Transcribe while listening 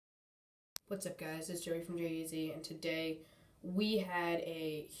What's up, guys? It's Joey from JEZ, and today we had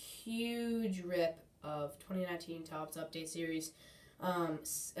a huge rip of 2019 Topps Update Series.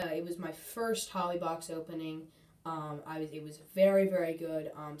 It was my first Hobby Box opening. It was very, very good.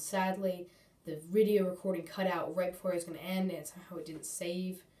 Sadly, the video recording cut out right before it was going to end, and somehow it didn't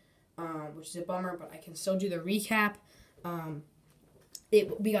save, which is a bummer, but I can still do the recap.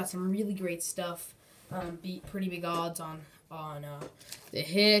 We got some really great stuff. Beat pretty big odds on the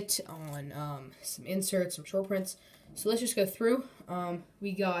hit, on some inserts, some short prints. So let's just go through.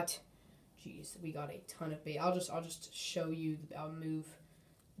 We got a ton of base. I'll just show you. I'll move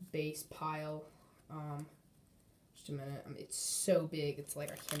base pile. Just a minute. It's so big. It's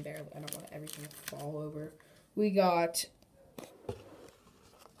like I don't want everything to fall over. We got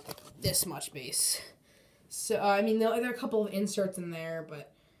this much base. So there are a couple of inserts in there,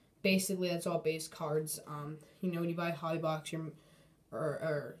 but basically that's all base cards. When you buy a hobby box,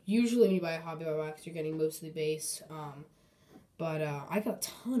 usually when you buy a hobby box, you're getting mostly base. But I got a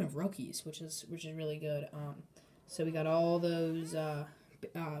ton of rookies, which is really good. So we got all those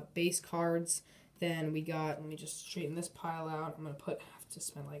base cards. Then we got, let me just straighten this pile out. I'm gonna have to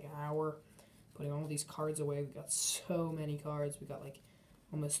spend like an hour putting all these cards away. We got so many cards. We got like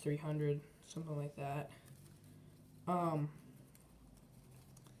almost 300, something like that.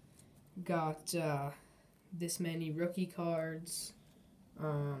 Got this many rookie cards.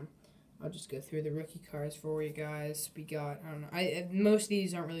 I'll just go through the rookie cards for you guys. We got, most of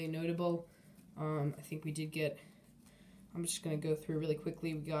these aren't really notable. I think we did get, I'm just going to go through really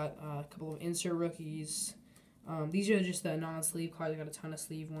quickly. We got a couple of insert rookies. These are just the non-sleeve cards. I got a ton of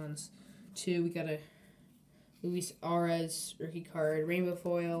sleeve ones too. We got a Luis Arez rookie card, rainbow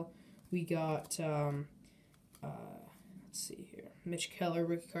foil. We got, let's see here, Mitch Keller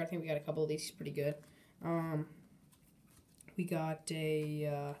rookie card. I think we got a couple of these. He's pretty good. We got they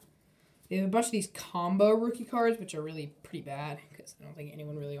have a bunch of these combo rookie cards, which are really pretty bad because I don't think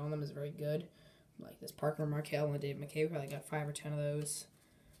anyone really on them is very good. Like this Parker Markell and Dave McKay, we probably got 5 or 10 of those.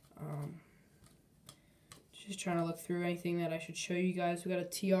 Just trying to look through anything that I should show you guys. We got a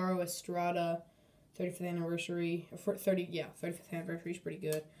Tiaro Estrada 35th anniversary. 35th anniversary is pretty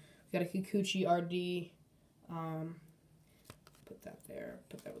good. We got a Kikuchi RD. Put that there.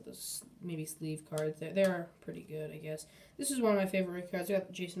 Put that with those maybe sleeve cards. They're pretty good, I guess. This is one of my favorite rookie cards. We got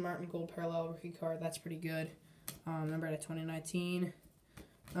the Jason Martin Gold Parallel rookie card. That's pretty good. Number out of 2019.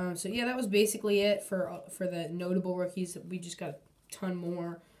 So yeah, that was basically it for the notable rookies. We just got a ton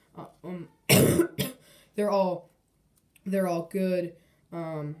more. They're all good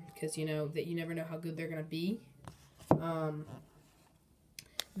because that you never know how good they're gonna be.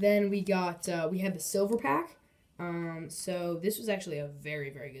 Then we had the silver pack. So this was actually a very,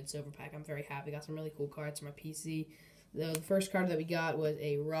 very good silver pack. I'm very happy. Got some really cool cards for my PC. The first card that we got was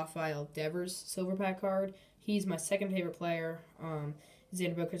a Rafael Devers silver pack card. He's my second favorite player.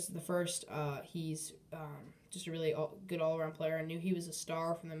 Xander Bogaerts is the first. He's just a really good all-around player. I knew he was a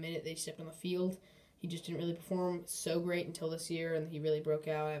star from the minute they stepped on the field. He just didn't really perform so great until this year, and he really broke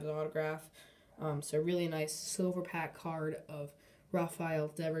out. I have his autograph. So really nice silver pack card of Rafael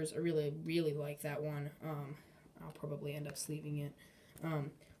Devers. I really, really like that one. I'll probably end up sleeving it.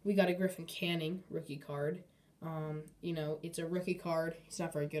 We got a Griffin Canning rookie card. It's a rookie card. He's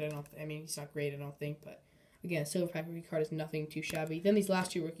not very good. He's not great, I don't think. But again, a silver pack rookie card is nothing too shabby. Then these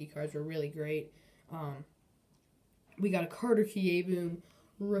last two rookie cards were really great. We got a Carter Kieboom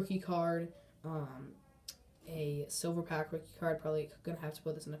rookie card. A silver pack rookie card. Probably gonna have to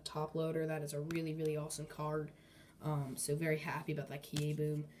put this in a top loader. That is a really, really awesome card. So very happy about that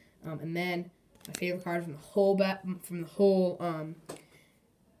Kieboom. And then my favorite card from the whole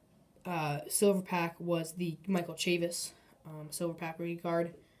silver pack was the Michael Chavis silver pack rookie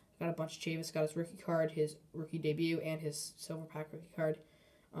card. Got a bunch of Chavis. Got his rookie card, his rookie debut, and his silver pack rookie card.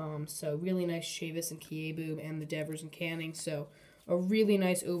 So really nice Chavis and Kieboom and the Devers and Canning. So a really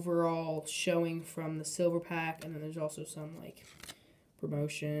nice overall showing from the silver pack. And then there's also some like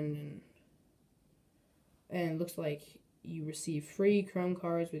promotion and it looks like you receive free Chrome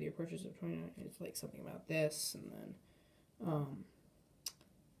cards with your purchase of 29. It's like something about this, and then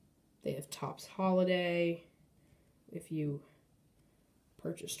they have Topps Holiday. If you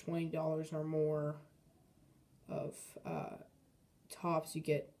purchase $20 or more of Topps, you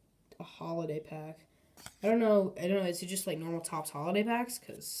get a holiday pack. I don't know. Is it just like normal Topps holiday packs?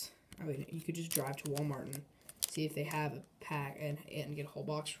 Because you could just drive to Walmart and see if they have a pack and get a whole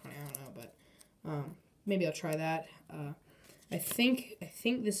box for $20. I don't know, but maybe I'll try that. I think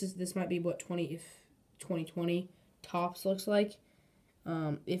this might be what 2020 Topps looks like.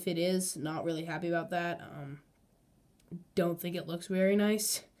 If it is, not really happy about that. Don't think it looks very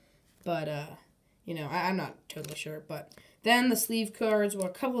nice. but you know, I'm not totally sure. But then the sleeve cards, well, a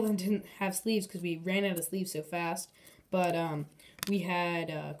couple of them didn't have sleeves because we ran out of sleeves so fast. But we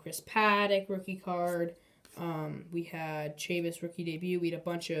had Chris Paddock rookie card. We had Chavis rookie debut. We had a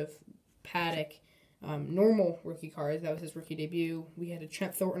bunch of Paddock normal rookie cards. That was his rookie debut. We had a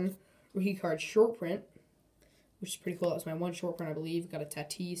Trent Thornton rookie card short print, which is pretty cool. That was my one short print, I believe. Got a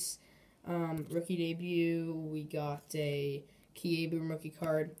Tatis rookie debut. We got a Kieboom rookie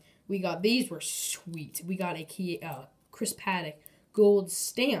card. We got, these were sweet. We got a Chris Paddock gold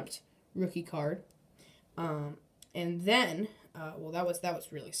stamped rookie card. And then, well, that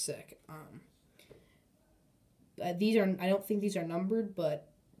was really sick. These are, I don't think these are numbered, but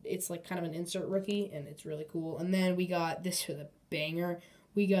it's like kind of an insert rookie, and it's really cool. And then we got, this was a banger.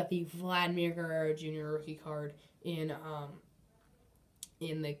 We got the Vladimir Guerrero Jr. rookie card in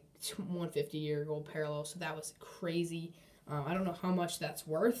the 150-year gold parallel. So that was crazy. I don't know how much that's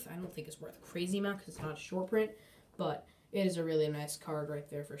worth. I don't think it's worth a crazy amount because it's not a short print, but it is a really nice card right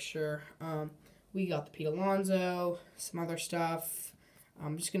there for sure. We got the Pete Alonso, some other stuff.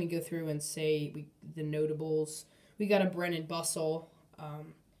 I'm just going to go through and say the notables. We got a Brennan Bustle.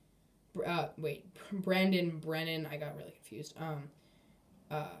 Brandon Brennan. I got really confused.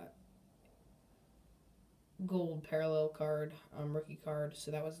 Gold parallel card, rookie card.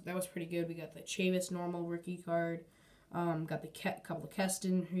 So that was pretty good. We got the Chavis normal rookie card. Got the couple of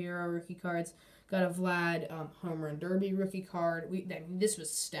Keston Hero rookie cards. Got a Vlad Home Run Derby rookie card. This was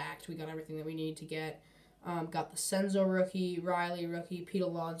stacked. We got everything that we needed to get. Got the Senzo rookie, Riley rookie, Pete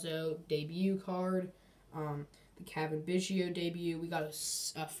Alonso debut card. The Kevin Biggio debut. We got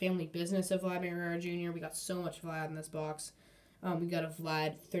a family business of Vladimir Guerrero Jr. We got so much Vlad in this box. We got a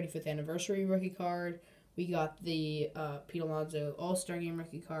Vlad 35th anniversary rookie card. We got the Pete Alonso All-Star Game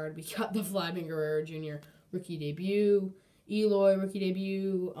rookie card. We got the Vladimir Guerrero Jr. rookie debut. Eloy rookie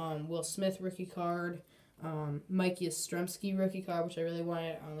debut. Will Smith rookie card. Mike Yastrzemski rookie card, which I really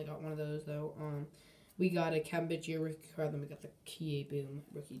wanted. I only got one of those, though. We got a Kevin Biggio rookie card. Then we got the Kieboom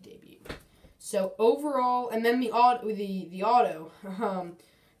rookie debut. So overall, and then the auto.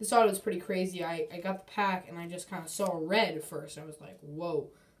 This auto is pretty crazy. I got the pack, and I just kind of saw red first. I was like, whoa,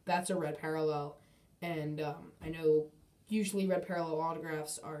 that's a red parallel. And I know usually red parallel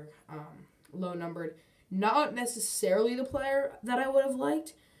autographs are low numbered. Not necessarily the player that I would have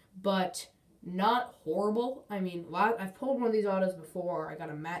liked, but not horrible. I mean, I've pulled one of these autos before. I got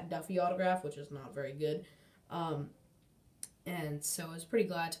a Matt Duffy autograph, which is not very good. And so I was pretty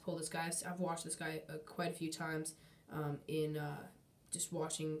glad to pull this guy. I've watched this guy quite a few times in just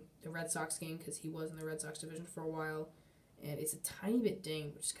watching the Red Sox game because he was in the Red Sox division for a while. And it's a tiny bit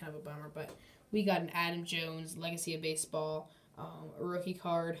dinged, which is kind of a bummer, but we got an Adam Jones Legacy of Baseball rookie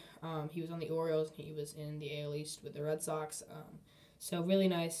card. He was on the Orioles, and he was in the AL East with the Red Sox. So really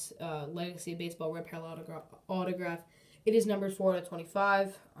nice Legacy of Baseball red parallel autograph. It is numbered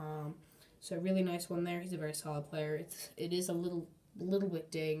 4/25. So really nice one there. He's a very solid player. It is a little bit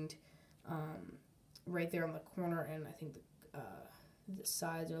dinged right there on the corner, and I think the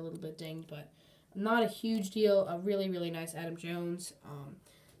sides are a little bit dinged, but not a huge deal. A really, really nice Adam Jones.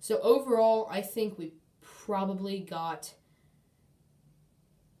 So overall, I think we probably got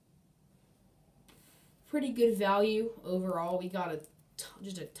pretty good value overall. We got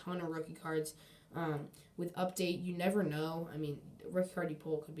just a ton of rookie cards. With update, you never know. I mean, the rookie card you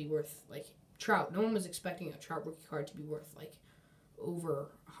pull could be worth, like, Trout. No one was expecting a Trout rookie card to be worth, like, over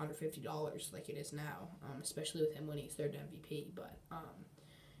 $150 like it is now, especially with him winning his third MVP. But,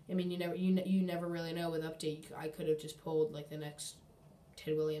 I mean, you never really know with update. I could have just pulled, like, the next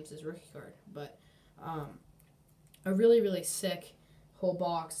Ted Williams' rookie card. But a really, really sick whole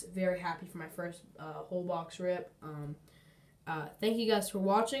box. Very happy for my first whole box rip. Thank you guys for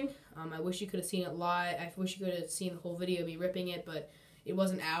watching. I wish you could have seen it live. I wish you could have seen the whole video of me ripping it, but it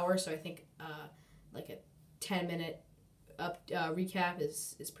was an hour, so I think like a 10-minute recap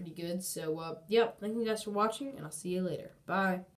is pretty good. So, yeah, thank you guys for watching, and I'll see you later. Bye.